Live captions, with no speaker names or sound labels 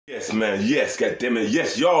Yes, man. Yes, goddamn it.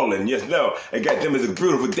 Yes, y'all, and yes, no. And goddamn, it's a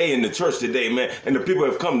beautiful day in the church today, man. And the people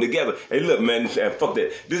have come together. Hey, look, man. Fuck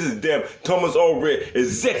that. This is damn Thomas Allred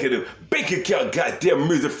Executive Bank Account, goddamn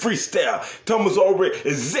music freestyle. Thomas Allred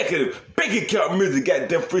Executive Bank Account music,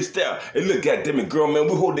 goddamn freestyle. Hey, look, goddamn it, girl, man.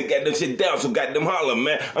 We hold that goddamn shit down, so goddamn holler,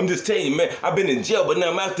 man. I'm just telling you, man. I've been in jail, but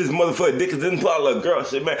now I'm out this motherfucker Dickinson parlor, girl,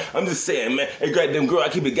 shit, man. I'm just saying, man. Hey, goddamn girl, I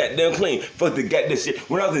keep it goddamn clean. Fuck the goddamn shit.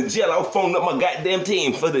 When I was in jail, I was phoning up my goddamn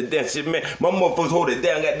team for the damn shit, man. My motherfuckers hold it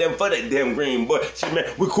down, goddamn, for that damn green, boy. Shit, man.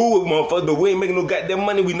 We cool with motherfuckers, but we ain't making no goddamn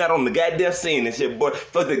money. We not on the goddamn scene and shit, boy.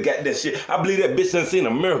 Fuck the goddamn shit. I believe that bitch done seen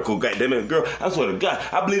a miracle, goddamn it, girl. I swear to God.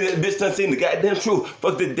 I believe that bitch done seen the goddamn truth.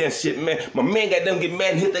 Fuck the damn shit, man. My man goddamn get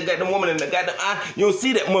mad and hit that goddamn woman in the goddamn eye. You don't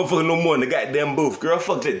see that motherfucker no more in the goddamn booth, girl.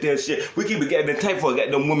 Fuck that damn shit. We keep it goddamn tight for a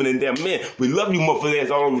goddamn woman and damn men. We love you motherfuckers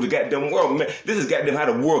ass all over the goddamn world, man. This is goddamn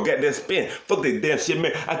how the world goddamn spin. Fuck that damn shit,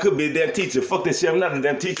 man. I could be a damn teacher. Fuck that shit. I'm not a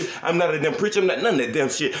damn teacher. I'm not a damn preacher. I'm not none of that damn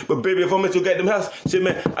shit. But baby, if I'm at your goddamn house, shit,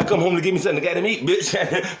 man, I come home to give me something to goddamn eat, bitch.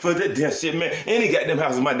 Fuck that damn shit, man. Any goddamn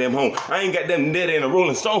house is my damn home. I ain't goddamn dead in a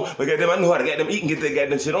Rolling Stone, but goddamn I know how to goddamn eat and get that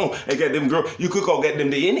goddamn shit on. And goddamn girl, you could call goddamn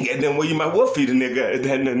day any goddamn way you might well feed a nigga,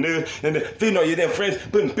 nigga, and feeding all your damn friends,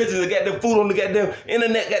 putting pictures of goddamn food on the goddamn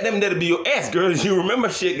internet, goddamn that'll be your ass, girl. You remember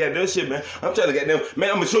shit, goddamn shit, man. I'm trying to goddamn, man,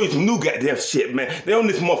 I'm gonna show you some new goddamn shit, man. They on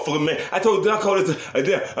this motherfucker, man. I told you I call this a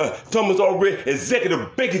damn Thomas Allred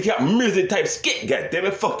Executive Bank Account music type skit, goddamn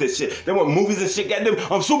it. Fuck that shit. They want movies and shit, goddamn.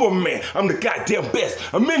 I'm Superman. I'm the goddamn best.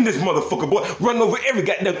 I'm in this motherfucker, boy. Run over every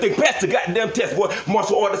goddamn thing, pass the goddamn test, boy.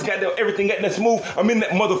 Martial artists, goddamn everything goddamn smooth. I'm in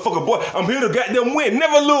that motherfucker, boy. I'm here to goddamn win,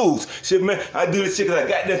 never lose. Shit, man. I do this shit cause I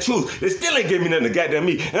goddamn choose. They still ain't give me nothing to goddamn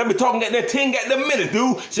me. And I've been talking goddamn 10 goddamn minutes,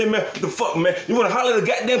 dude. Shit, man. What the fuck, man? You wanna holler at the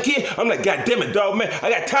goddamn kid? I'm like, goddamn it, dog, man. I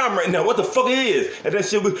got time right now. What the fuck it is? And that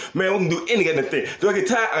shit, man, we can do any goddamn thing. Do I get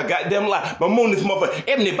tired? I goddamn lie. My mom, this motherfucker,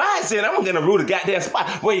 Ebony Bye said, I'm gonna rule the goddamn spot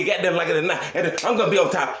where you goddamn like it or not. And I'm gonna be on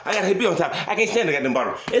top. I gotta be on top. I can't stand the goddamn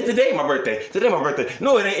bottom. It's today my birthday. Today my birthday.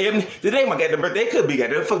 No, it ain't Ebony. Today my goddamn birthday. It could be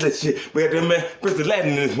goddamn. Fuck that shit. But goddamn, man, Princess Latin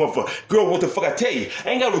in this motherfucker. Girl, what the fuck I tell you? I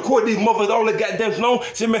ain't gotta record these motherfuckers all the goddamn long.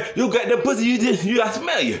 Shit, man, you goddamn pussy, I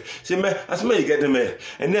smell you. Shit, man, I smell you, goddamn man.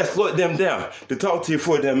 And then slow it them down to talk to you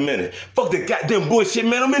for a damn minute. Fuck that goddamn bullshit,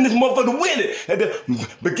 man. I'm in this motherfucker to win it. At the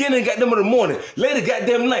beginning, goddamn of the morning, later,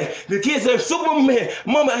 goddamn night. The kids say, Superman,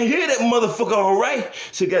 mama, I hear that motherfucker, all right?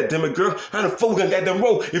 Shit, goddamn it, girl. How the fuck we gonna goddamn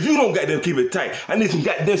roll if you don't goddamn keep it tight? I need some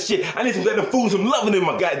goddamn shit. I need some goddamn food, some loving in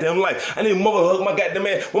my goddamn life. I need a mother hug my goddamn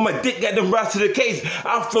man. When my dick goddamn rise to the case,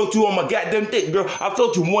 I'll float you on my goddamn dick, girl. I'll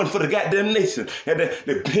float you one for the goddamn nation. And then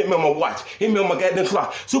they hit me on my watch, hit me on my goddamn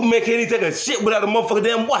clock. Superman can't even take a shit without a motherfucker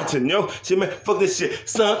damn watching, yo. Shit, man, fuck this shit.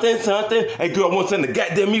 Something. Hey, girl, I want something to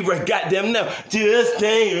goddamn me right goddamn now. Just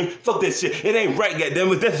saying. Fuck that shit. It ain't right,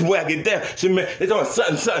 goddamn it. That's the way I get down. Shit, man, it's on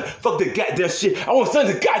something. Fuck the goddamn shit. I want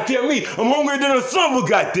something to goddamn me. I'm hungrier than a son of a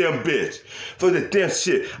goddamn bitch. Fuck the damn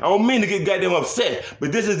shit. I don't mean to get goddamn upset,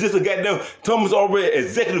 but this is just a goddamn Thomas Allred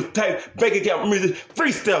Executive type bank account music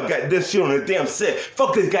freestyle goddamn shit on the damn set.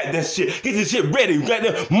 Fuck this goddamn shit. Get this shit ready.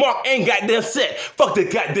 Goddamn Mark ain't goddamn set. Fuck the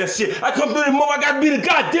goddamn shit. I come through this moment, I gotta be the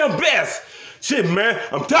goddamn best. Shit, man,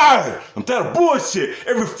 I'm tired. I'm tired of bullshit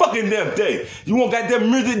every fucking damn day. You want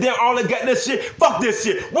goddamn music, damn all that goddamn shit? Fuck this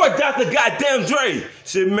shit. What Dr. Goddamn Dre?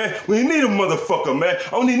 Shit, man, we need a motherfucker, man. I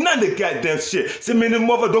don't need none of that goddamn shit. Send me this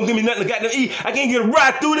motherfucker, don't give me nothing to goddamn eat. I can't get a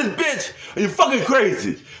ride through this bitch. Are you fucking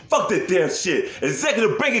crazy? Fuck that damn shit.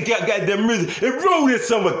 Executive bank account goddamn music. It ruined this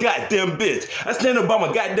son of a goddamn bitch. I stand up by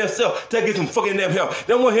my goddamn self till I get some fucking damn help.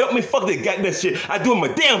 They don't want to help me? Fuck that goddamn shit. I do it my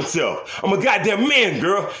damn self. I'm a goddamn man,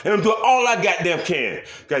 girl, and I'm doing all I goddamn can.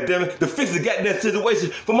 Goddamn it, to fix the goddamn situation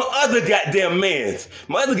for my other goddamn mans.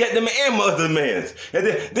 My other goddamn man and my other mans. And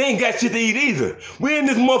they ain't got shit to eat either. We in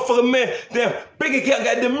this motherfucker, man, damn bank account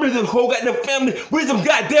goddamn music, whole goddamn family. We some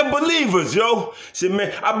goddamn believers, yo. Shit,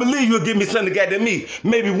 man, I believe you'll give me something to goddamn eat.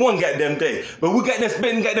 Maybe one goddamn day. But we goddamn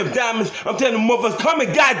spending goddamn diamonds. I'm telling the motherfuckers, come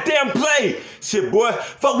and goddamn play. Shit, boy,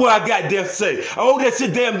 fuck what I goddamn say. I hold that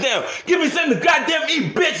shit damn down. Give me something to goddamn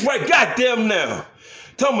eat, bitch, right goddamn now.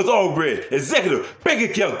 Thomas Allred Executive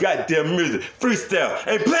Bank Account goddamn music freestyle.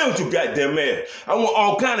 Ain't playing with you goddamn ass. I want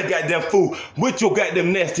all kind of goddamn food with your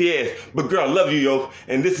goddamn nasty ass. But girl, I love you, yo.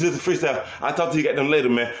 And this is just a freestyle. I'll talk to you goddamn later,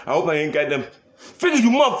 man. I hope I ain't goddamn Figure you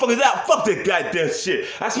motherfuckers out. Fuck that goddamn shit.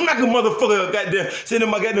 I smack a motherfucker goddamn sitting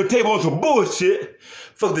in my goddamn table on some bullshit.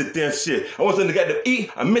 Fuck that damn shit. I want something to goddamn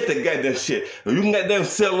eat. I meant that goddamn shit. You can goddamn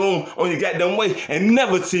sell on your goddamn way and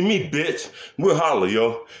never see me, bitch. We'll holler,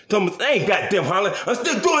 yo. Thomas, I ain't goddamn hollering. I'm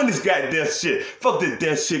still doing this goddamn shit. Fuck that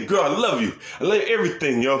damn shit, girl. I love you. I love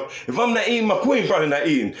everything, yo. If I'm not eating, my queen probably not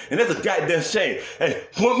eating. And that's a goddamn shame. Hey,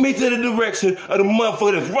 point me to the direction of the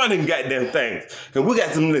motherfucker that's running goddamn things. Cause we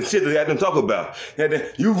got some shit that goddamn talk about. Goddamn,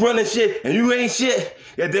 you running shit and you ain't shit.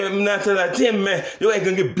 Goddamn, 9 times out of 10, man, you ain't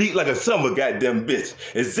gonna get beat like a summer goddamn bitch.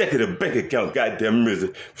 Executive Bank Account, goddamn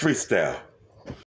music, freestyle.